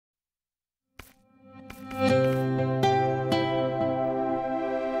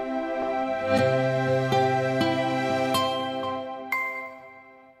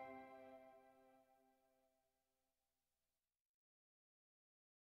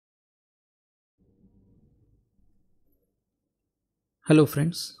Hello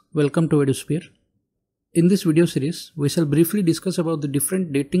friends, welcome to Edusphere. In this video series, we shall briefly discuss about the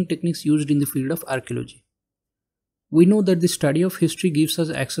different dating techniques used in the field of archaeology. We know that the study of history gives us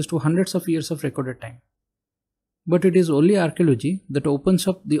access to hundreds of years of recorded time. But it is only archaeology that opens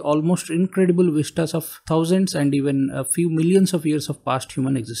up the almost incredible vistas of thousands and even a few millions of years of past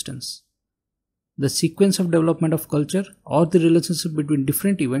human existence. The sequence of development of culture or the relationship between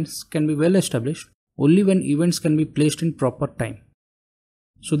different events can be well established only when events can be placed in proper time.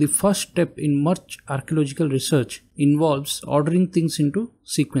 So the first step in much archaeological research involves ordering things into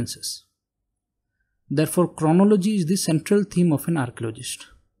sequences. Therefore, chronology is the central theme of an archaeologist.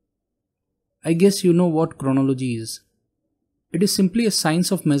 I guess you know what chronology is. It is simply a science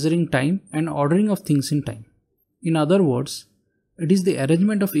of measuring time and ordering of things in time. In other words, it is the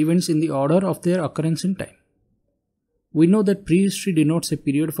arrangement of events in the order of their occurrence in time. We know that prehistory denotes a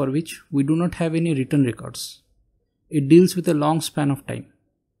period for which we do not have any written records. It deals with a long span of time.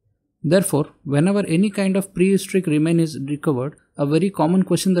 Therefore, whenever any kind of prehistoric remain is recovered, a very common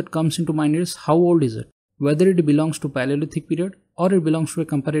question that comes into mind is how old is it? Whether it belongs to Paleolithic period or it belongs to a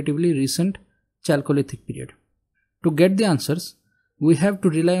comparatively recent Chalcolithic period. To get the answers, we have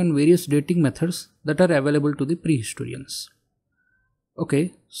to rely on various dating methods that are available to the prehistorians.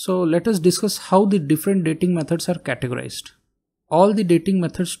 Okay, so let us discuss how the different dating methods are categorized. All the dating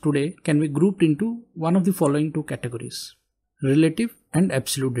methods today can be grouped into one of the following two categories: relative and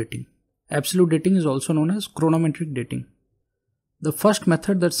absolute dating. Absolute dating is also known as chronometric dating. The first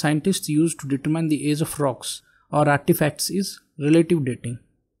method that scientists use to determine the age of rocks or artifacts is relative dating.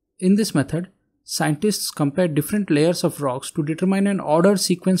 In this method, scientists compare different layers of rocks to determine an ordered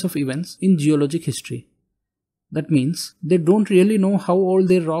sequence of events in geologic history. That means they don't really know how old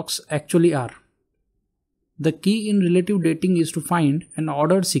their rocks actually are. The key in relative dating is to find an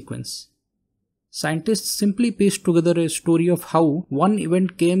ordered sequence. Scientists simply piece together a story of how one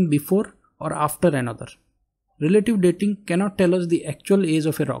event came before or after another. Relative dating cannot tell us the actual age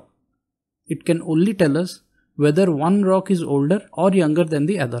of a rock. It can only tell us whether one rock is older or younger than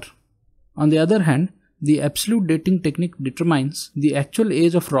the other. On the other hand, the absolute dating technique determines the actual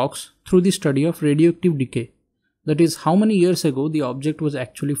age of rocks through the study of radioactive decay, that is, how many years ago the object was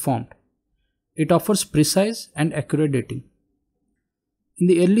actually formed. It offers precise and accurate dating. In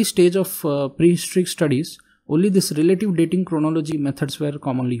the early stage of prehistoric studies, only this relative dating chronology methods were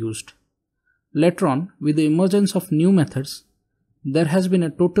commonly used. Later on, with the emergence of new methods, there has been a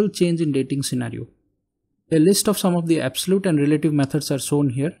total change in dating scenario. A list of some of the absolute and relative methods are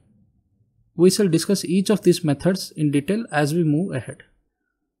shown here. We shall discuss each of these methods in detail as we move ahead.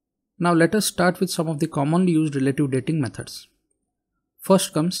 Now let us start with some of the commonly used relative dating methods.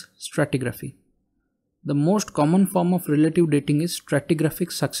 First comes stratigraphy. The most common form of relative dating is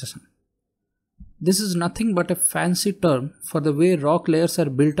stratigraphic succession. This is nothing but a fancy term for the way rock layers are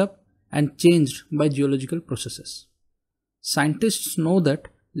built up and changed by geological processes. Scientists know that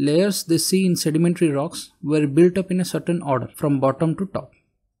layers they see in sedimentary rocks were built up in a certain order from bottom to top.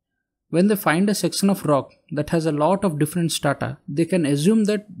 When they find a section of rock that has a lot of different strata, they can assume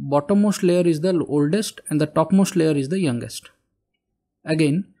that bottommost layer is the oldest and the topmost layer is the youngest.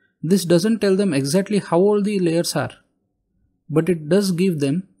 Again, this doesn't tell them exactly how old the layers are, but it does give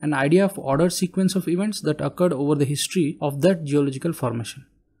them an idea of ordered sequence of events that occurred over the history of that geological formation.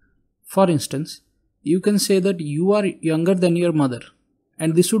 For instance, you can say that you are younger than your mother,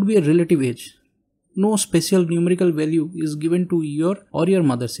 and this would be a relative age. No special numerical value is given to your or your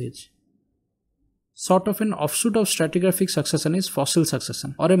mother's age. Sort of an offshoot of stratigraphic succession is fossil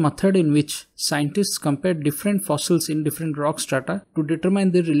succession, or a method in which scientists compare different fossils in different rock strata to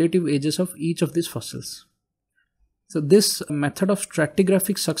determine the relative ages of each of these fossils. So this method of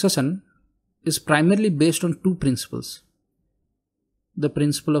stratigraphic succession is primarily based on two principles: the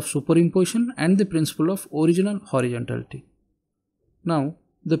principle of superimposition and the principle of original horizontality. Now,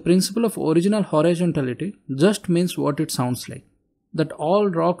 the principle of original horizontality just means what it sounds like, that all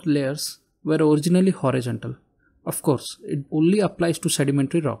rock layers were originally horizontal. Of course, it only applies to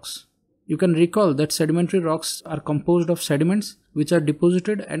sedimentary rocks. You can recall that sedimentary rocks are composed of sediments which are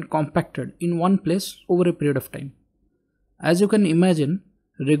deposited and compacted in one place over a period of time. As you can imagine,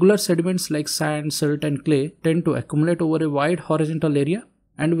 regular sediments like sand, silt and clay tend to accumulate over a wide horizontal area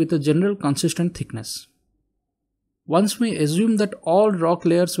and with a general consistent thickness. Once we assume that all rock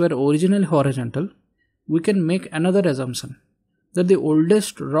layers were originally horizontal, we can make another assumption, that the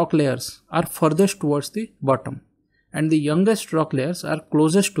oldest rock layers are furthest towards the bottom and the youngest rock layers are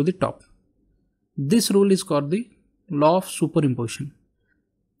closest to the top. This rule is called the law of superimposition.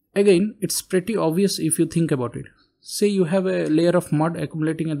 Again, it's pretty obvious if you think about it. Say you have a layer of mud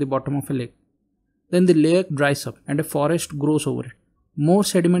accumulating at the bottom of a lake. Then the lake dries up and a forest grows over it. more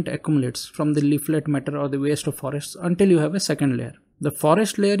sediment accumulates from the leaflet matter or the waste of forests until you have a second layer. The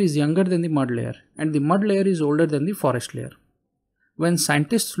forest layer is younger than the mud layer, and the mud layer is older than the forest layer. When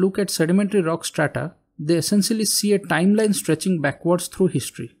scientists look at sedimentary rock strata, they essentially see a timeline stretching backwards through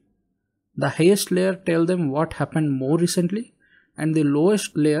history. The highest layer tells them what happened more recently, and the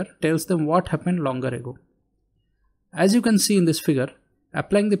lowest layer tells them what happened longer ago. As you can see in this figure,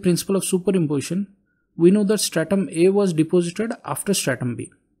 applying the principle of superimposition, we know that stratum A was deposited after stratum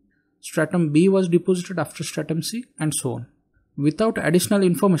B. Stratum B was deposited after stratum C, and so on. Without additional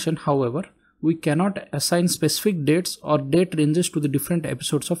information, however, we cannot assign specific dates or date ranges to the different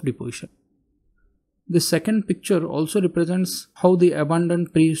episodes of deposition. The second picture also represents how the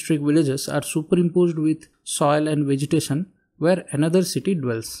abandoned prehistoric villages are superimposed with soil and vegetation where another city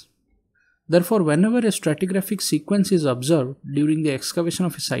dwells. Therefore, whenever a stratigraphic sequence is observed during the excavation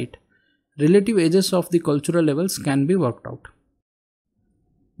of a site, relative ages of the cultural levels can be worked out.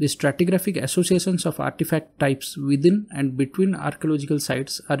 The stratigraphic associations of artifact types within and between archaeological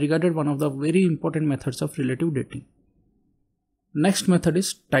sites are regarded one of the very important methods of relative dating. Next method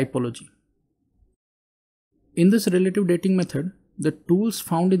is typology. In this relative dating method, the tools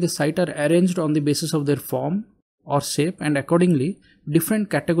found in the site are arranged on the basis of their form or shape, and accordingly, different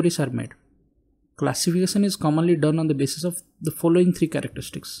categories are made. Classification is commonly done on the basis of the following three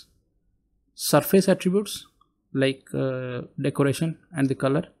characteristics: surface attributes like decoration and the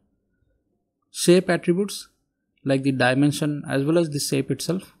color, shape attributes like the dimension as well as the shape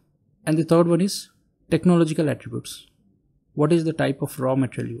itself, and the third one is technological attributes. What is the type of raw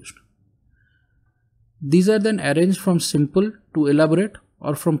material used? These are then arranged from simple to elaborate,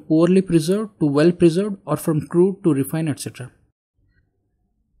 or from poorly preserved to well preserved, or from crude to refined, etc.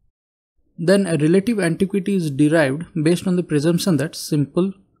 Then a relative antiquity is derived based on the presumption that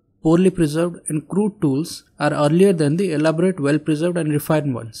simple, poorly preserved and crude tools are earlier than the elaborate, well preserved and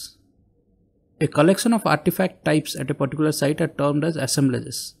refined ones. A collection of artifact types at a particular site are termed as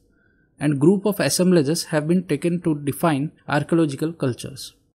assemblages, and group of assemblages have been taken to define archaeological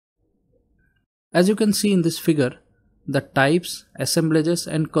cultures. As you can see in this figure, the types, assemblages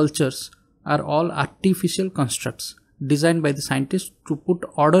and cultures are all artificial constructs designed by the scientists to put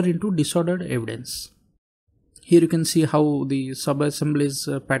order into disordered evidence. Here you can see how the sub-assemblage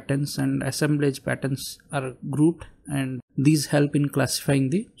patterns and assemblage patterns are grouped, and these help in classifying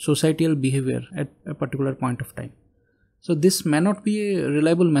the societal behavior at a particular point of time. So this may not be a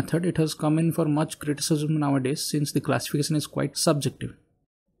reliable method. It has come in for much criticism nowadays since the classification is quite subjective.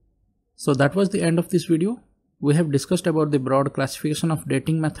 So that was the end of this video. We have discussed about the broad classification of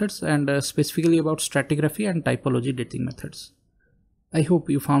dating methods and specifically about stratigraphy and typology dating methods. I hope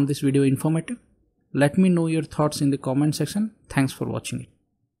you found this video informative. Let me know your thoughts in the comment section. Thanks for watching it.